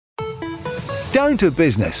Down to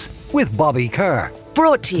Business with Bobby Kerr.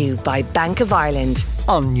 Brought to you by Bank of Ireland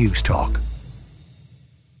on News Talk.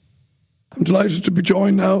 I'm delighted to be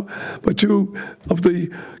joined now by two of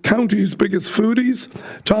the county's biggest foodies.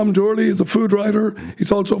 Tom Doorley is a food writer.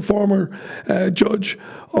 He's also a former judge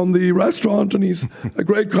on the restaurant, and he's a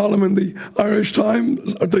great column in the Irish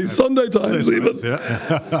Times, or the Sunday Times even.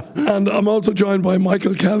 Yeah. And I'm also joined by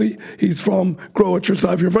Michael Kelly. He's from Grow It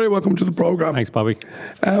Yourself. You're very welcome to the programme. Thanks, Bobby.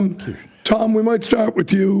 Tom, we might start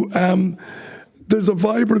with you. There's a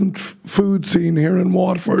vibrant food scene here in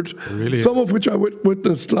Waterford, really, some of which I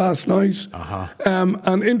witnessed last night.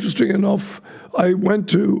 And interesting enough, I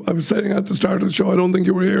was saying at the start of the show, I don't think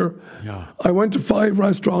you were here. Yeah. I went to 5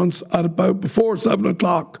 restaurants at about before 7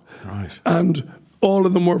 o'clock. Right. And all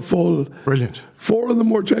of them were full. Brilliant. 4 of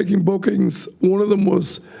them were taking bookings. One of them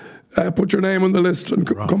was put your name on the list and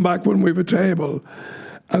come back when we have a table.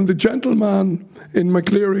 And the gentleman in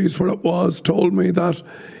McLeary's, where it was, told me that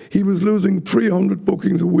he was losing 300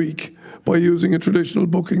 bookings a week by using a traditional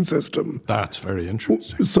booking system. That's very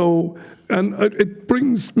interesting. So, and it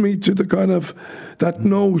brings me to the kind of that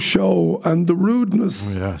no-show and the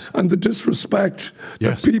rudeness and the disrespect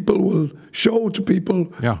that people will show to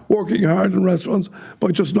people working hard in restaurants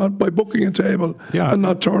by booking a table and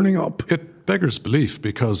not turning up. It beggars belief,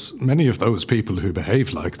 because many of those people who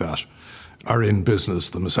behave like that are in business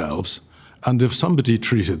themselves. And if somebody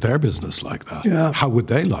treated their business like that, how would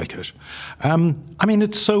they like it? I mean,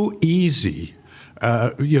 it's so easy,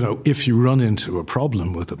 if you run into a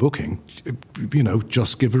problem with a booking,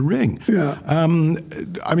 just give a ring. Yeah.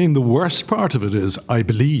 I mean, the worst part of it is, I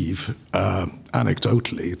believe,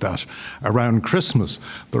 anecdotally, that around Christmas,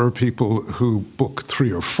 there are people who book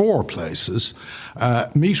 3 or 4 places,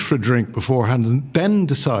 meet for a drink beforehand, and then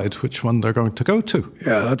decide which one they're going to go to.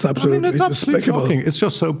 Yeah, that's absolutely it's absolutely shocking. It's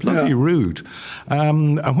just so bloody rude.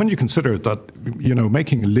 And when you consider that,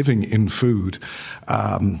 making a living in food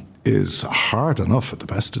is hard enough at the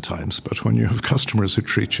best of times, but when you have customers who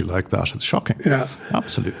treat you like that, it's shocking. Yeah,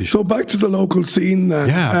 absolutely shocking. So back to the local scene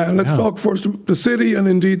then. Let's talk first the city and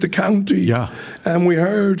indeed the county. Yeah. And we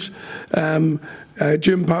heard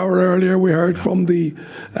Jim Power earlier. We heard from the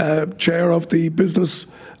chair of the business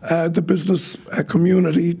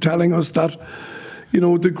community telling us that,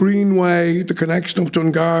 the Greenway, the connection of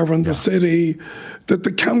Dungarvan and the city, that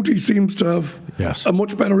the county seems to have a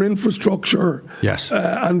much better infrastructure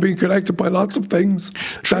and being connected by lots of things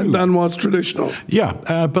than was traditional. Yeah,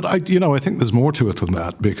 but I think there's more to it than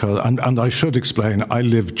that, because, and I should explain, I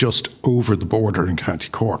live just over the border in County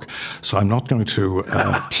Cork, so I'm not going to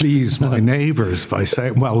please my neighbours by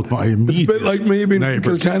saying, well, my immediate It's a bit like me being from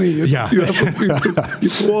Kilkenny. You have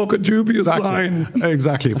to walk a dubious line.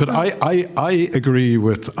 Exactly, but I agree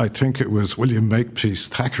with, I think it was William Makepeace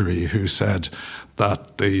Thackeray who said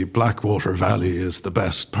that the Blackwater Valley is the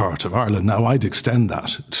best part of Ireland. Now, I'd extend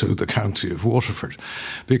that to the county of Waterford,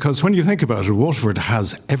 because when you think about it, Waterford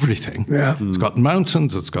has everything. Yeah. It's got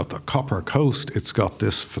mountains, it's got the Copper Coast, it's got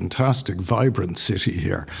this fantastic, vibrant city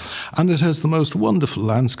here, and it has the most wonderful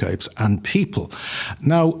landscapes and people.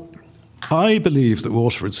 Now, I believe that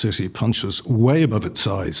Waterford City punches way above its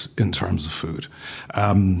size in terms of food.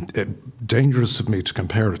 Dangerous of me to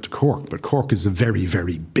compare it to Cork, but Cork is a very,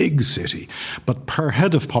 very big city. But per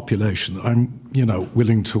head of population, I'm,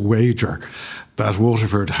 willing to wager that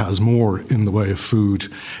Waterford has more in the way of food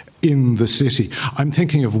in the city. I'm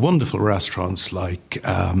thinking of wonderful restaurants like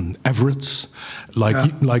Everett's,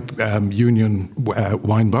 like Union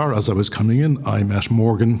Wine Bar. As I was coming in, I met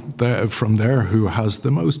Morgan from there, who has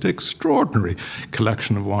the most extraordinary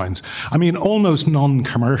collection of wines. I mean, almost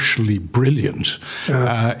non-commercially brilliant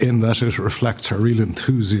in that it reflects her real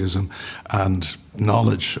enthusiasm and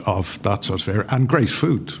knowledge of that sort of area, and great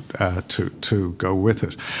food to go with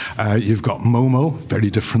it. You've got Momo,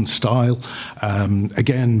 very different style.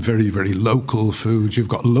 Again, very, very local food. You've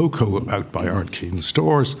got Loco out by Ardkeen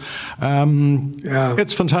stores.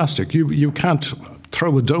 It's fantastic. You can't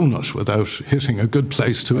throw a donut without hitting a good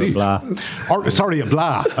place to eat. A blah.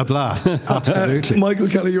 Absolutely. Michael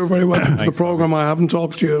Kelly, you're very welcome to the programme. I haven't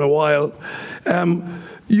talked to you in a while.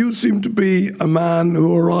 You seem to be a man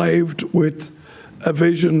who arrived with a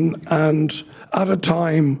vision, and at a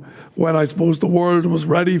time when I suppose the world was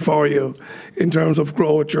ready for you in terms of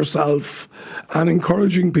grow it yourself and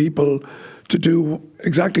encouraging people to do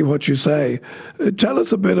exactly what you say. Tell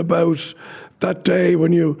us a bit about that day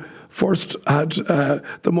when you first had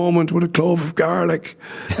the moment with a clove of garlic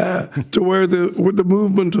to where the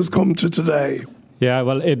movement has come to today. Yeah,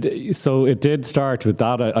 well, it did start with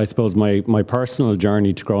that. I suppose my personal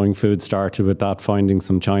journey to growing food started with that, finding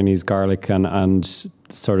some Chinese garlic and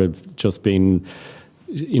sort of just being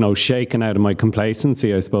shaken out of my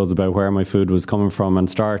complacency, I suppose, about where my food was coming from, and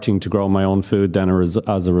starting to grow my own food then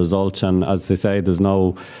as a result. And as they say, there's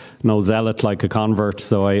no zealot like a convert.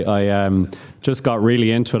 So I just got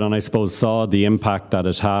really into it, and I suppose saw the impact that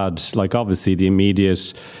it had, like obviously the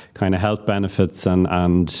immediate kind of health benefits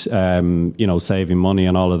and saving money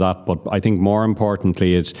and all of that. But I think more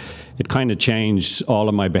importantly, it kind of changed all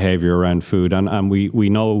of my behaviour around food. And we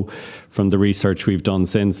know from the research we've done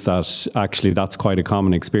since that actually that's quite a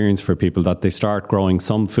common experience for people, that they start growing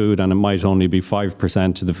some food and it might only be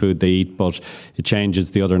 5% of the food they eat, but it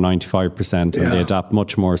changes the other 95%, and they adapt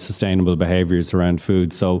much more sustainable behaviours around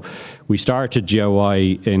food. So we started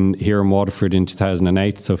GOI here in Waterford in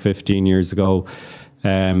 2008, so 15 years ago.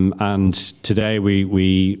 And today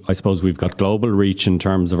I suppose we've got global reach in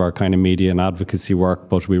terms of our kind of media and advocacy work,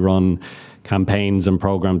 but we run campaigns and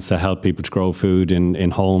programs to help people to grow food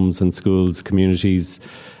in homes and schools, communities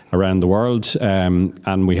around the world.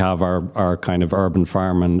 And we have our kind of urban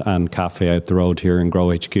farm and cafe out the road here in Grow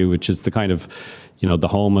HQ, which is the kind of, the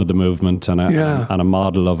home of the movement and a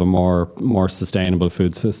model of a more sustainable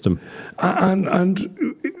food system.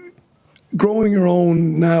 And growing your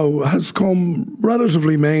own now has come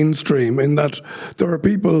relatively mainstream in that there are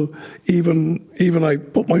people, even I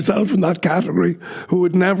put myself in that category, who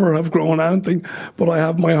would never have grown anything, but I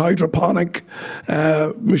have my hydroponic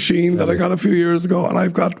machine that I got a few years ago, and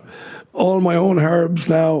I've got all my own herbs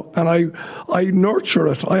now, and I nurture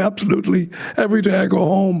it. I absolutely, every day I go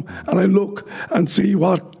home and I look and see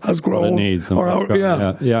what has grown. What it needs.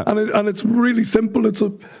 And it's really simple. It's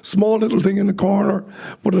a small little thing in the corner,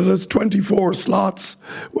 but it has 24 slots,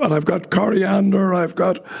 and I've got coriander, I've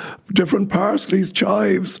got different parsleys,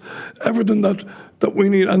 chives, everything that we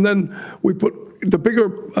need. And then we put the bigger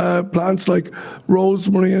plants like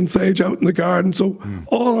rosemary and sage out in the garden. So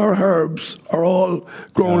all our herbs are all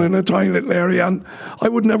grown in a tiny little area, and I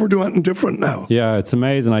would never do anything different now. Yeah, it's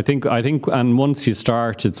amazing. I think, and once you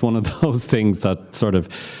start, it's one of those things that sort of,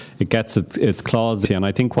 it gets its claws in. And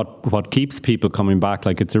I think what keeps people coming back,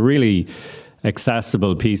 like it's a really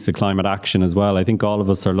accessible piece of climate action as well. I think all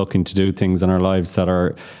of us are looking to do things in our lives that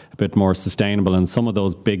are a bit more sustainable, and some of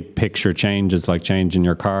those big picture changes, like changing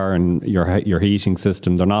your car and your heating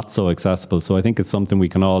system, they're not so accessible. So I think it's something we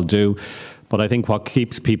can all do. But I think what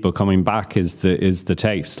keeps people coming back is the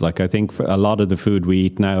taste. Like I think for a lot of the food we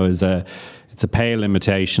eat now it's a pale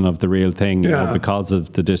imitation of the real thing, because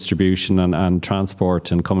of the distribution and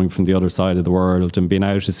transport and coming from the other side of the world and being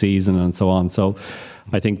out of season and so on. So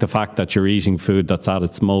I think the fact that you're eating food that's at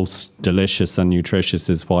its most delicious and nutritious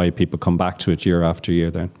is why people come back to it year after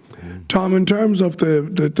year then. Tom, in terms of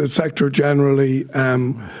the sector generally,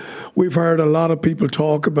 we've heard a lot of people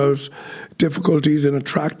talk about difficulties in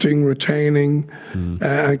attracting, retaining,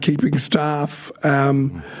 and keeping staff.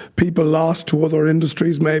 People lost to other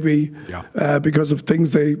industries maybe because of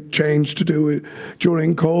things they changed to do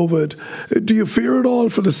during COVID. Do you fear it all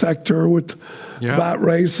for the sector with VAT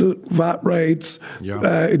rates,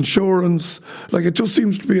 insurance? Like it just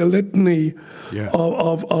seems to be a litany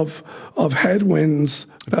of headwinds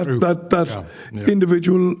that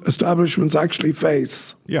individual establishments actually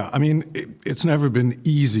face. Yeah, I mean, it's never been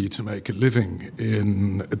easy to make a living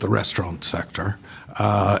in the restaurant sector.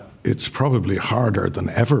 It's probably harder than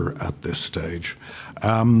ever at this stage.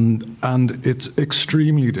 And it's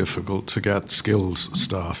extremely difficult to get skilled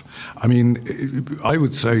staff. I mean, I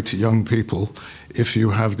would say to young people, if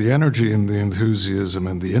you have the energy and the enthusiasm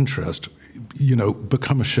and the interest,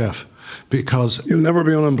 become a chef. Because you'll never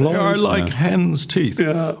be unemployed. They are like hen's teeth.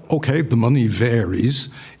 Yeah. Okay, the money varies.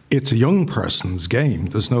 It's a young person's game,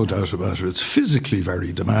 there's no doubt about it. It's physically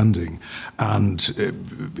very demanding, and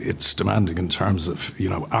it's demanding in terms of,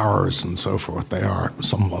 hours and so forth. They are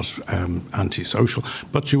somewhat antisocial,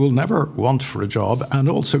 but you will never want for a job, and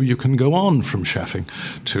also you can go on from chefing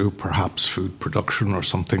to perhaps food production or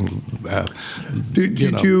something.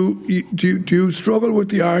 Do you struggle with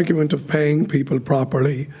the argument of paying people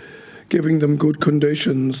properly, giving them good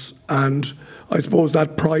conditions, and I suppose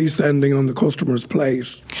that price ending on the customer's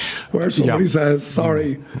plate, where somebody says,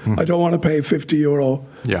 sorry, I don't want to pay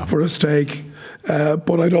 €50 for a steak,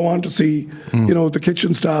 but I don't want to see, the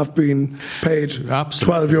kitchen staff being paid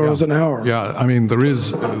 €12 an hour. Yeah, I mean, there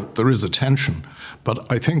is a tension, but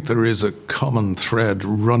I think there is a common thread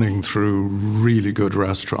running through really good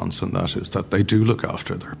restaurants, and that is that they do look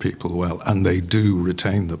after their people well, and they do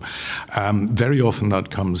retain them. Very often that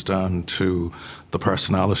comes down to the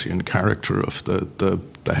personality and character of the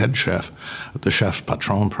head chef, the chef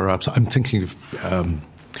patron, perhaps. I'm thinking of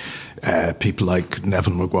people like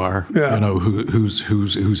Nevin Maguire,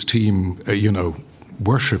 whose team,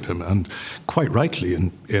 worship him, and quite rightly,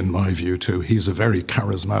 in my view too. He's a very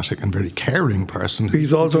charismatic and very caring person.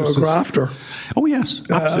 He's also a grafter. Oh yes,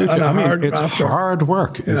 absolutely. And it's grafter. hard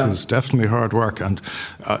work. It is definitely hard work. And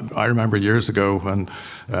I remember years ago when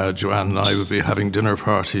Joanne and I would be having dinner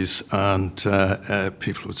parties, and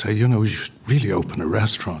people would say, you should really open a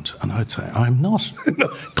restaurant. And I'd say, I'm not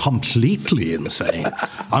completely insane.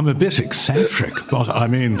 I'm a bit eccentric, but I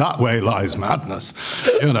mean, that way lies madness,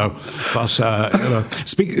 But,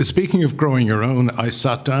 speaking of growing your own, I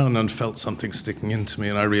sat down and felt something sticking into me,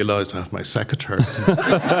 and I realised I have my secateurs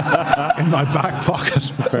in my back pocket.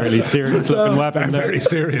 It's a fairly serious looking weapon. Very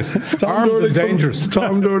serious. Armed and dangerous.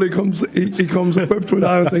 Tom Doorley comes equipped with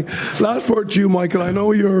anything. Last word to you, Michael. I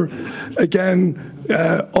know you're, again,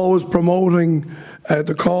 always promoting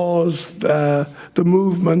the cause, the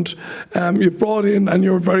movement. You've brought in, and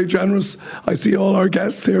you're very generous. I see all our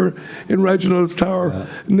guests here in Reginald's Tower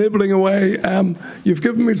nibbling away. You've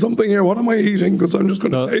given me something here. What am I eating? Because I'm just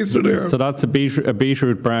going to taste it here. So that's a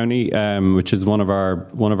beetroot brownie, which is one of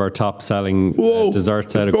our top selling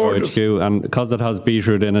desserts out of OHQ. And because it has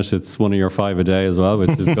beetroot in it, it's one of your 5 a day as well,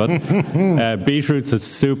 which is good. Beetroot's a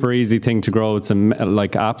super easy thing to grow. It's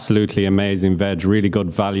absolutely amazing veg, really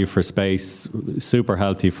good value for space, super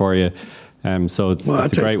healthy for you. So it's a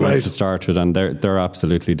great one to start with, and they're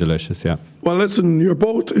absolutely delicious, yeah. Well, listen, you're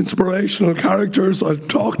both inspirational characters. I'll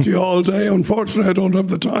talk to you all day. Unfortunately, I don't have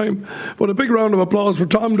the time. But a big round of applause for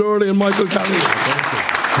Tom Doorley and Michael Kelly.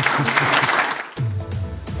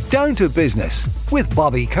 Down to Business with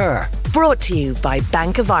Bobby Kerr. Brought to you by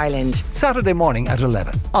Bank of Ireland. Saturday morning at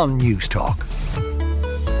 11 on News Talk.